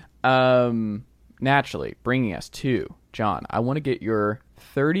 Naturally, bringing us to John, I want to get your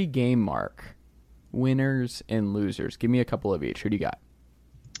 30 game mark, winners and losers. Give me a couple of each. Who do you got?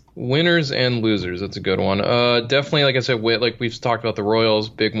 Winners and losers. That's a good one. Definitely, like I said, like we've talked about the Royals,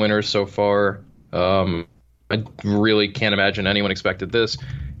 big winners so far. I really can't imagine anyone expected this.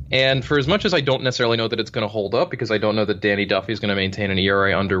 And for as much as I don't necessarily know that it's going to hold up, because I don't know that Danny Duffy is going to maintain an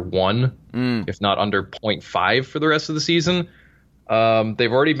ERA under 1, if not under 0.5 for the rest of the season.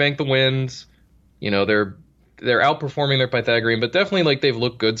 They've already banked the wins. You know, they're outperforming their Pythagorean, but definitely like they've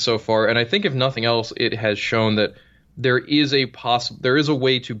looked good so far. And I think if nothing else, it has shown that there is a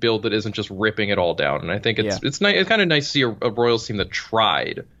way to build that isn't just ripping it all down. And I think it's kind of nice to see a Royals team that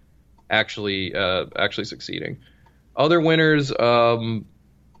tried actually succeeding. Other winners, another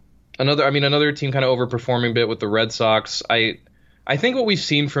team kind of overperforming a bit with the Red Sox. I think what we've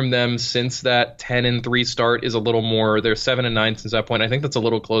seen from them since that 10-3 start is a little more. They're 7-9 since that point. I think that's a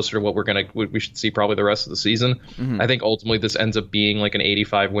little closer to what we should see probably the rest of the season. I think ultimately this ends up being like an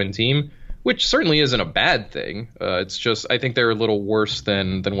 85 win team, which certainly isn't a bad thing. It's just I think they're a little worse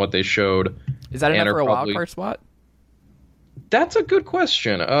than what they showed. Is that enough for a wild card spot? That's a good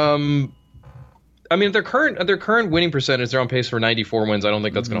question. Their current winning percentage, they're on pace for 94 wins. I don't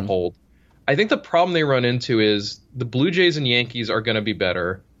think that's going to hold. I think the problem they run into is the Blue Jays and Yankees are going to be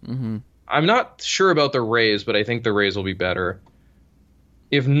better. I'm not sure about the Rays, but I think the Rays will be better.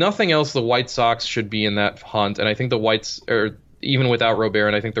 If nothing else, the White Sox should be in that hunt, and I think the Whites, or even without Robert,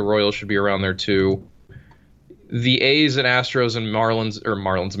 and I think the Royals should be around there too. The A's and Astros and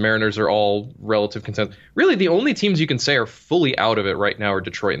Mariners are all relative contenders. Really, the only teams you can say are fully out of it right now are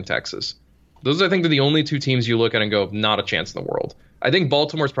Detroit and Texas. Those, I think, are the only two teams you look at and go, not a chance in the world. I think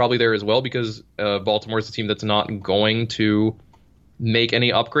Baltimore's probably there as well because Baltimore's a team that's not going to make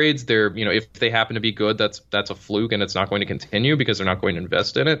any upgrades. They're, if they happen to be good, that's a fluke and it's not going to continue because they're not going to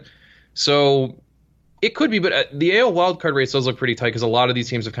invest in it. So it could be, but the AL wildcard race does look pretty tight because a lot of these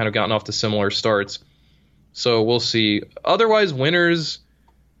teams have kind of gotten off to similar starts. So we'll see. Otherwise, winners.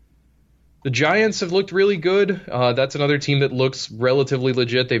 The Giants have looked really good. That's another team that looks relatively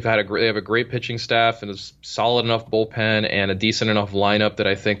legit. They have a great pitching staff and a solid enough bullpen and a decent enough lineup that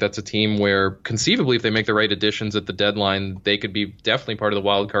I think that's a team where conceivably, if they make the right additions at the deadline, they could be definitely part of the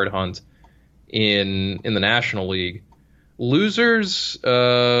wild card hunt in the National League. Losers, like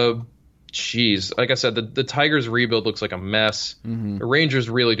I said, the Tigers rebuild looks like a mess. The Rangers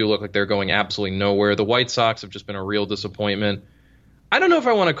really do look like they're going absolutely nowhere. The White Sox have just been a real disappointment. I don't know if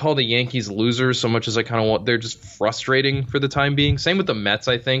I want to call the Yankees losers so much as I kind of want. They're just frustrating for the time being. Same with the Mets,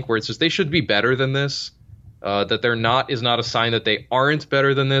 I think, where it's just they should be better than this. That they're not is not a sign that they aren't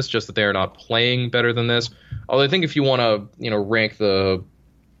better than this, just that they are not playing better than this. Although I think if you want to, rank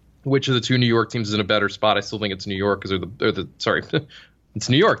which of the two New York teams is in a better spot, I still think it's New York because it's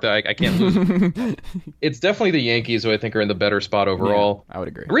New York that I can't lose. It's definitely the Yankees who I think are in the better spot overall. Yeah, I would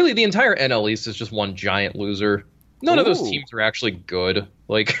agree. Really, the entire NL East is just one giant loser. None of those teams are actually good.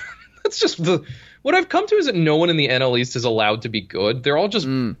 Like, that's just what I've come to is that no one in the NL East is allowed to be good. They're all just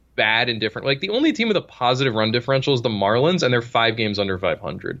bad and different. Like, the only team with a positive run differential is the Marlins, and they're 5 games under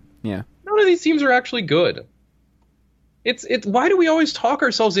 500. Yeah. None of these teams are actually good. It's why do we always talk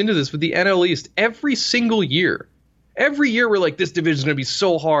ourselves into this with the NL East every single year? Every year we're like, this division is going to be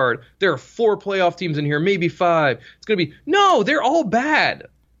so hard. There are 4 playoff teams in here, maybe 5. It's going to be... No, they're all bad.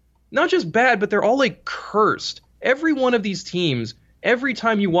 Not just bad, but they're all, like, cursed. Every one of these teams, every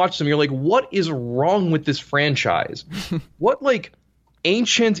time you watch them, you're like, what is wrong with this franchise? What, like,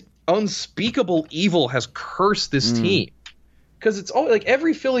 ancient, unspeakable evil has cursed this team? Because it's all, like,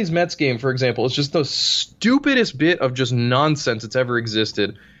 every Phillies-Mets game, for example, is just the stupidest bit of just nonsense that's ever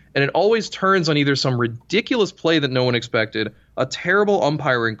existed. And it always turns on either some ridiculous play that no one expected, a terrible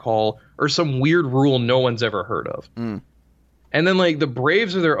umpiring call, or some weird rule no one's ever heard of. And then, like, the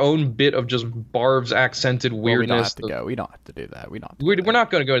Braves are their own bit of just Barb's accented weirdness. We don't have to do that. We're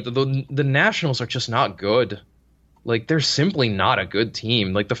not going to go. The Nationals are just not good. Like, they're simply not a good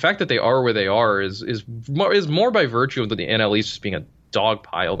team. Like, the fact that they are where they are is more by virtue of the NL East just being a dog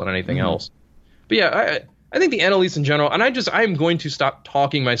pile than anything else. But yeah, I think the NL East in general, and I'm going to stop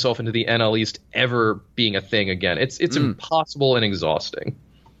talking myself into the NL East ever being a thing again. It's impossible and exhausting.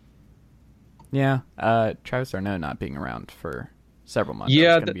 Yeah, Travis d'Arnaud not being around for several months.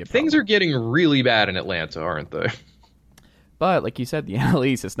 Yeah, things are getting really bad in Atlanta, aren't they? But like you said, the NL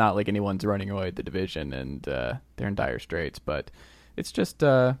East, it's not like anyone's running away with the division and they're in dire straits. But it's just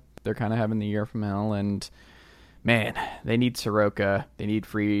they're kind of having the year from hell, and man, they need Soroka. They need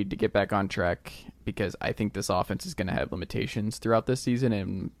Fried to get back on track because I think this offense is going to have limitations throughout this season,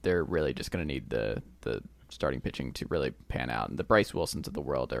 and they're really just going to need the starting pitching to really pan out. And the Bryce Wilsons of the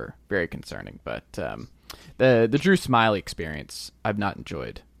world are very concerning. But the Drew Smiley experience, I've not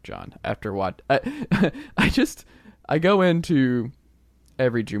enjoyed, John. After what I go into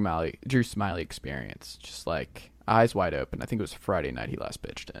every Drew Smiley experience just like eyes wide open. I think it was Friday night he last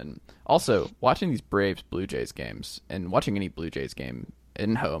pitched. And also, watching these Braves-Blue Jays games and watching any Blue Jays game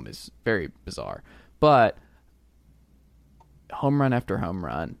in home is very bizarre. But home run after home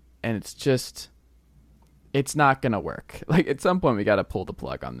run, and it's not going to work. Like, at some point, we got to pull the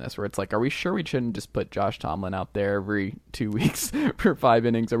plug on this, where it's like, are we sure we shouldn't just put Josh Tomlin out there every 2 weeks for 5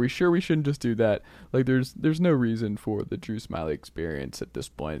 innings? Are we sure we shouldn't just do that? Like, there's no reason for the Drew Smiley experience at this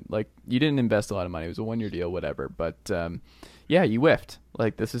point. Like, you didn't invest a lot of money. It was a 1-year deal, whatever. But, yeah, you whiffed.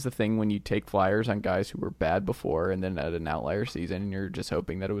 Like, this is the thing when you take flyers on guys who were bad before and then at an outlier season, and you're just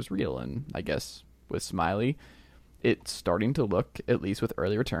hoping that it was real. And I guess with Smiley, it's starting to look, at least with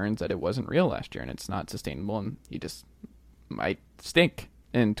early returns, that it wasn't real last year and it's not sustainable, and he just might stink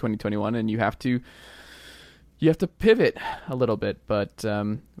in 2021, and you have to pivot a little bit, but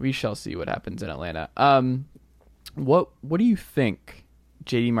we shall see what happens in Atlanta. What do you think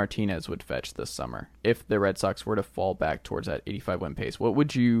JD Martinez would fetch this summer if the Red Sox were to fall back towards that 85 win pace? What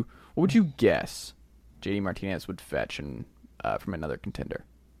would you guess JD Martinez would fetch from another contender?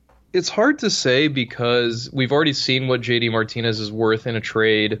 It's hard to say because we've already seen what JD Martinez is worth in a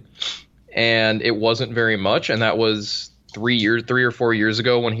trade, and it wasn't very much, and that was 3 or 4 years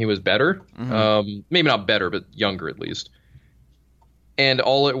ago when he was better. Mm-hmm. Maybe not better, but younger at least. And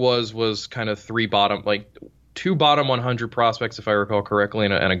all it was kind of two bottom 100 prospects, if I recall correctly,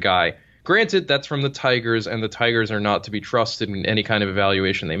 and a guy. Granted, that's from the Tigers, and the Tigers are not to be trusted in any kind of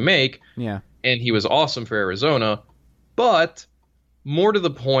evaluation they make. Yeah. And he was awesome for Arizona, but more to the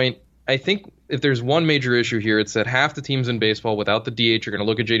point, I think if there's one major issue here, it's that half the teams in baseball without the DH are going to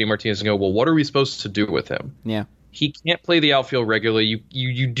look at JD Martinez and go, well, what are we supposed to do with him? Yeah. He can't play the outfield regularly.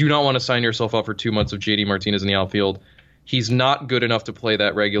 You do not want to sign yourself up for 2 months of JD Martinez in the outfield. He's not good enough to play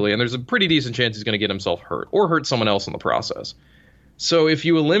that regularly, and there's a pretty decent chance he's going to get himself hurt or hurt someone else in the process. So if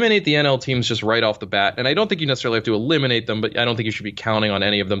you eliminate the NL teams just right off the bat, and I don't think you necessarily have to eliminate them, but I don't think you should be counting on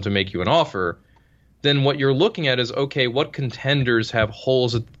any of them to make you an offer, then what you're looking at is, okay, what contenders have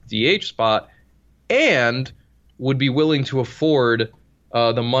holes at the DH spot and would be willing to afford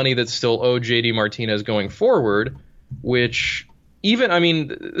the money that's still owed JD Martinez going forward, which this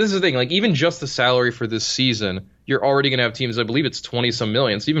is the thing, like even just the salary for this season, you're already going to have teams, I believe it's 20-some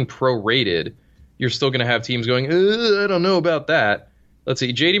million, so even prorated, you're still going to have teams going, I don't know about that. Let's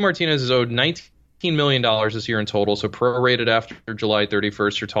see, JD Martinez is owed $19 million this year in total, so prorated after July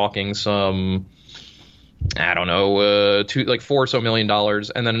 31st, you're talking some, I don't know, $4 or so million,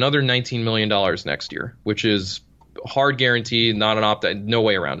 and then another $19 million next year, which is hard guarantee, not an opt-out, no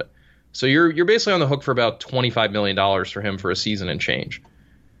way around it. So you're basically on the hook for about $25 million for him for a season and change.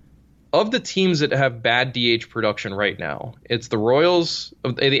 Of the teams that have bad DH production right now, it's the Royals,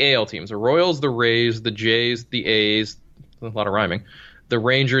 the AL teams, the Royals, the Rays, the Jays, the A's, a lot of rhyming, the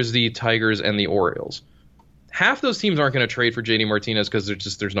Rangers, the Tigers, and the Orioles. Half those teams aren't going to trade for JD Martinez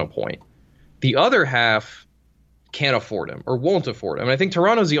because there's no point. The other half can't afford him or won't afford him. And I think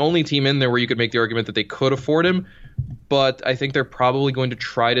Toronto's the only team in there where you could make the argument that they could afford him, but I think they're probably going to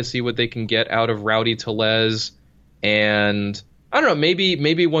try to see what they can get out of Rowdy Tellez. And I don't know,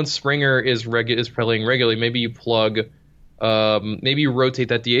 maybe once Springer is playing regularly, maybe you rotate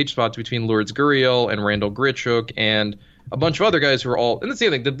that DH spot between Lourdes Gurriel and Randall Grichuk and a bunch of other guys who are all, and that's the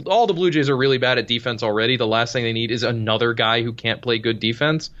other thing, all the Blue Jays are really bad at defense already. The last thing they need is another guy who can't play good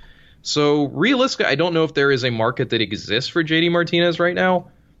defense. So realistically, I don't know if there is a market that exists for JD Martinez right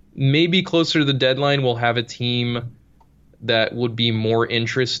now. Maybe closer to the deadline, we'll have a team that would be more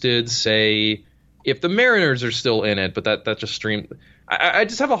interested, say, if the Mariners are still in it, but that just streamed. I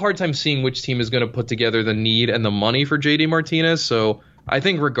just have a hard time seeing which team is going to put together the need and the money for JD Martinez. So I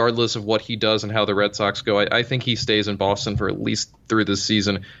think regardless of what he does and how the Red Sox go, I think he stays in Boston for at least through this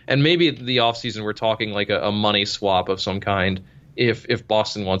season. And maybe at the offseason we're talking like a money swap of some kind if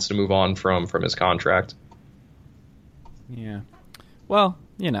Boston wants to move on from his contract. Yeah. Well,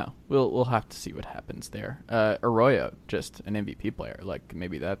 we'll have to see what happens there. Arroyo, just an MVP player. Like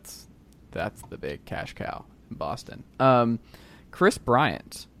maybe that's the big cash cow in Boston. Kris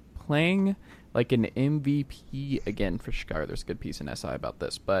Bryant playing like an MVP again for Chicago. There's a good piece in SI about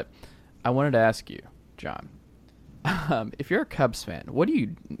this, but I wanted to ask you, John, if you're a Cubs fan, what do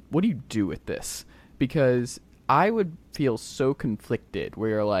you do with this? Because I would feel so conflicted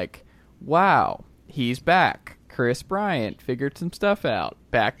where you're like, wow, he's back. Kris Bryant figured some stuff out.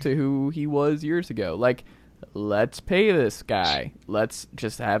 Back to who he was years ago. Like, let's pay this guy. Let's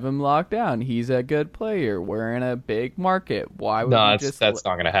just have him locked down. He's a good player. We're in a big market. Why would we just... that's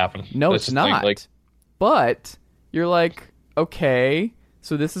not going to happen. No, that's it's not. But you're like, okay,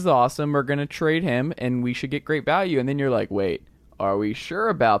 so this is awesome. We're going to trade him, and we should get great value. And then you're like, wait, are we sure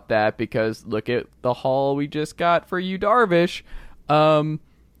about that? Because look at the haul we just got for you, Darvish.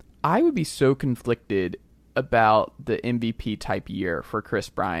 I would be so conflicted about the MVP type year for Kris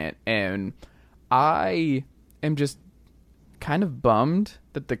Bryant, and I am just kind of bummed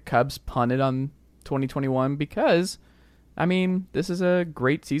that the Cubs punted on 2021 because, I mean, this is a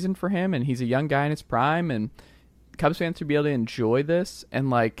great season for him, and he's a young guy in his prime, and Cubs fans should be able to enjoy this and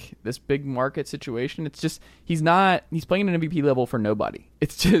like this big market situation. It's just he's playing at an MVP level for nobody.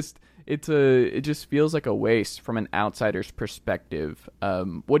 It just feels like a waste from an outsider's perspective.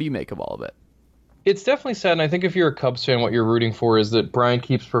 What do you make of all of it? It's definitely sad, and I think if you're a Cubs fan, what you're rooting for is that Bryant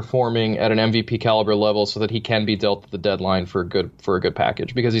keeps performing at an MVP caliber level so that he can be dealt at the deadline for a good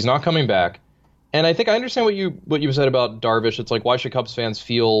package, because he's not coming back. And I think I understand what you said about Darvish. It's like, why should Cubs fans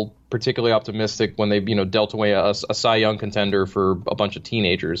feel particularly optimistic when they've dealt away a Cy Young contender for a bunch of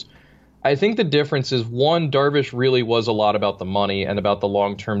teenagers? I think the difference is, one, Darvish really was a lot about the money and about the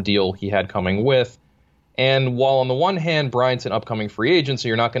long-term deal he had coming with. And while on the one hand, Bryant's an upcoming free agent, so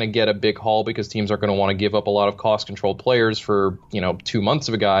you're not going to get a big haul because teams aren't going to want to give up a lot of cost-controlled players for, 2 months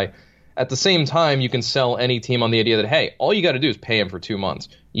of a guy. At the same time, you can sell any team on the idea that, hey, all you got to do is pay him for 2 months.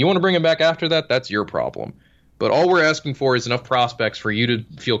 You want to bring him back after that? That's your problem. But all we're asking for is enough prospects for you to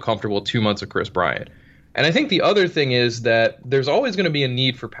feel comfortable with 2 months of Kris Bryant. And I think the other thing is that there's always going to be a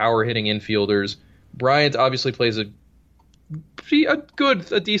need for power-hitting infielders. Bryant obviously plays a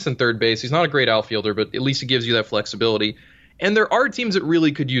decent third base. He's not a great outfielder, but at least he gives you that flexibility. And there are teams that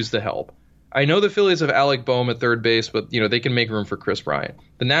really could use the help. I know the Phillies have Alec Boehm at third base, but they can make room for Kris Bryant.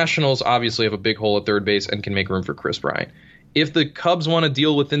 The Nationals obviously have a big hole at third base and can make room for Kris Bryant. If the Cubs want to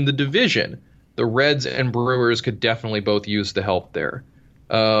deal within the division, the Reds and Brewers could definitely both use the help there.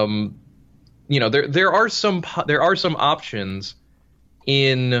 There are some options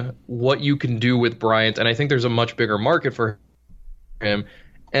in what you can do with Bryant, and I think there's a much bigger market for him.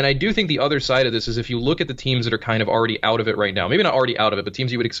 And I do think the other side of this is, if you look at the teams that are kind of already out of it right now, maybe not already out of it, but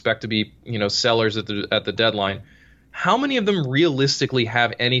teams you would expect to be, sellers at the deadline, how many of them realistically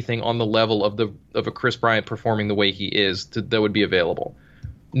have anything on the level of a Kris Bryant performing the way he is that would be available?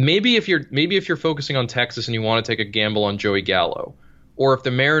 Maybe if you're focusing on Texas and you want to take a gamble on Joey Gallo, or if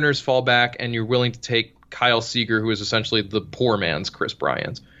the Mariners fall back and you're willing to take Kyle Seager, who is essentially the poor man's Kris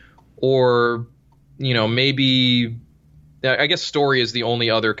Bryant, or maybe, I guess Story is the only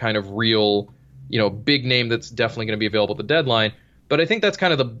other kind of real, big name that's definitely going to be available at the deadline. But I think that's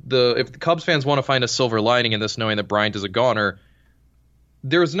kind of if the Cubs fans want to find a silver lining in this, knowing that Bryant is a goner,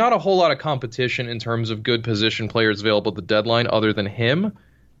 there's not a whole lot of competition in terms of good position players available at the deadline other than him,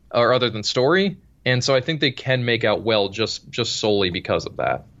 or other than Story. And so I think they can make out well just solely because of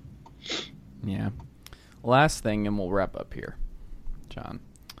that. Yeah. Last thing, and we'll wrap up here, John.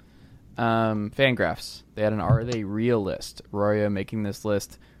 Fangraphs. They had an Are They Real list. Arroyo making this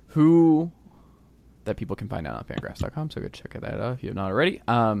list. That people can find out on Fangraphs.com, so go check that out if you have not already.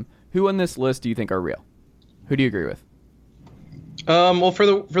 Who on this list do you think are real? Who do you agree with? Well, for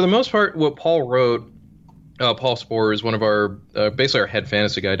the most part, what Paul wrote, Paul Sporer is one of our basically our head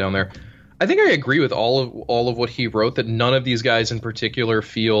fantasy guy down there. I think I agree with all of what he wrote, that none of these guys in particular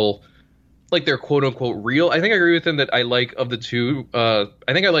feel like they're quote unquote real. I think I agree with him that I like, of the two, I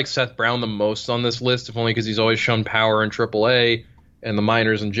think I like Seth Brown the most on this list, if only because he's always shown power in AAA and the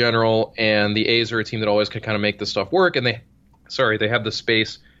minors in general, and the A's are a team that always can kind of make this stuff work, and they have the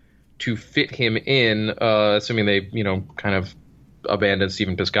space to fit him in, assuming they kind of abandon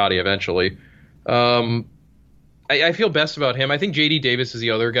Stephen Piscotty eventually. I feel best about him. I think J.D. Davis is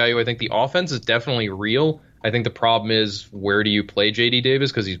the other guy who I think the offense is definitely real. I think the problem is, where do you play J.D.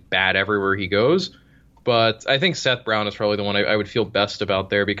 Davis, because he's bad everywhere he goes. But I think Seth Brown is probably the one I would feel best about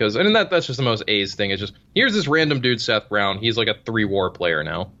there, because that's just the most A's thing. It's just, here's this random dude, Seth Brown. He's like a 3-WAR player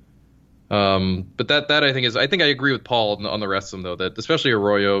now. But that I think I agree with Paul on the rest of them, though, that especially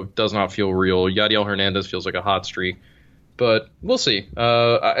Arroyo does not feel real. Yadiel Hernandez feels like a hot streak. But we'll see.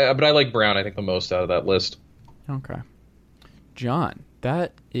 But I like Brown, I think, the most out of that list. Okay. John,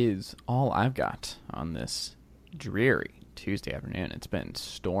 that is all I've got on this dreary Tuesday afternoon. It's been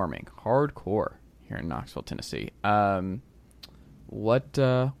storming hardcore here in Knoxville, Tennessee. What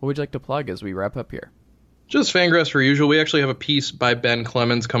would you like to plug as we wrap up here? Just Fangraphs for usual. We actually have a piece by Ben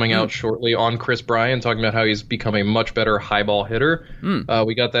Clemens coming out shortly on Kris Bryant, talking about how he's become a much better high ball hitter.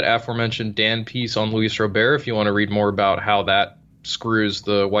 We got that aforementioned Dan piece on Luis Robert if you want to read more about how that screws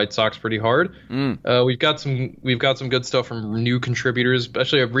the White Sox pretty hard. We've got some good stuff from new contributors.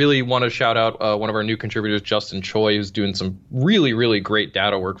 Especially, I really want to shout out one of our new contributors, Justin Choi, who's doing some really, really great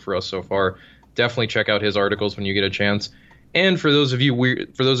data work for us so far. Definitely check out his articles when you get a chance. And for those of you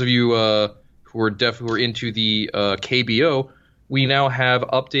who are into the KBO, we now have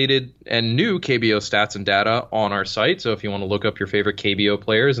updated and new KBO stats and data on our site. So if you want to look up your favorite KBO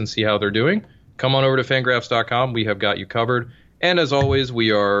players and see how they're doing, come on over to Fangraphs.com. We have got you covered. And as always,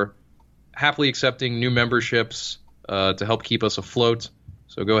 we are happily accepting new memberships to help keep us afloat.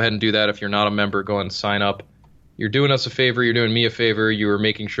 So go ahead and do that. If you're not a member, go ahead and sign up. You're doing us a favor. You're doing me a favor. You are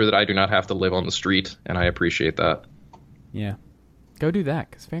making sure that I do not have to live on the street, and I appreciate that. Yeah. Go do that,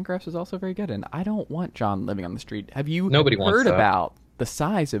 because Fangraphs is also very good, and I don't want John living on the street. Have you heard about the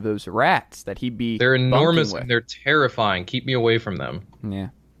size of those rats that he'd be They're enormous, with? And they're terrifying. Keep me away from them. Yeah.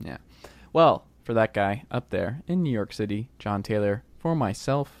 Well, for that guy up there in New York City, John Tayler, for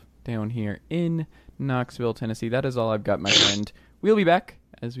myself down here in Knoxville, Tennessee, that is all I've got, my friend. We'll be back,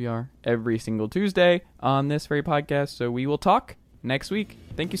 as we are every single Tuesday on this very podcast, so we will talk next week.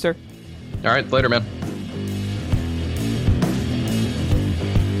 Thank you, sir. All right, later, man.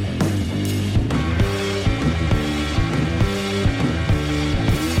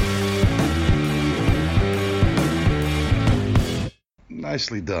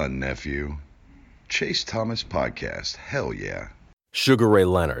 Nicely done, nephew. Chase Thomas Podcast. Hell yeah. Sugar Ray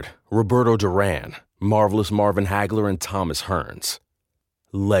Leonard, Roberto Duran, Marvelous Marvin Hagler, and Thomas Hearns.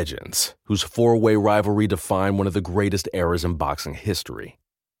 Legends, whose four-way rivalry defined one of the greatest eras in boxing history.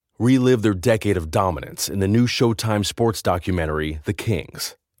 Relive their decade of dominance in the new Showtime sports documentary, The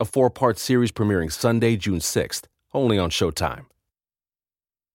Kings, a 4-part series premiering Sunday, June 6th, only on Showtime.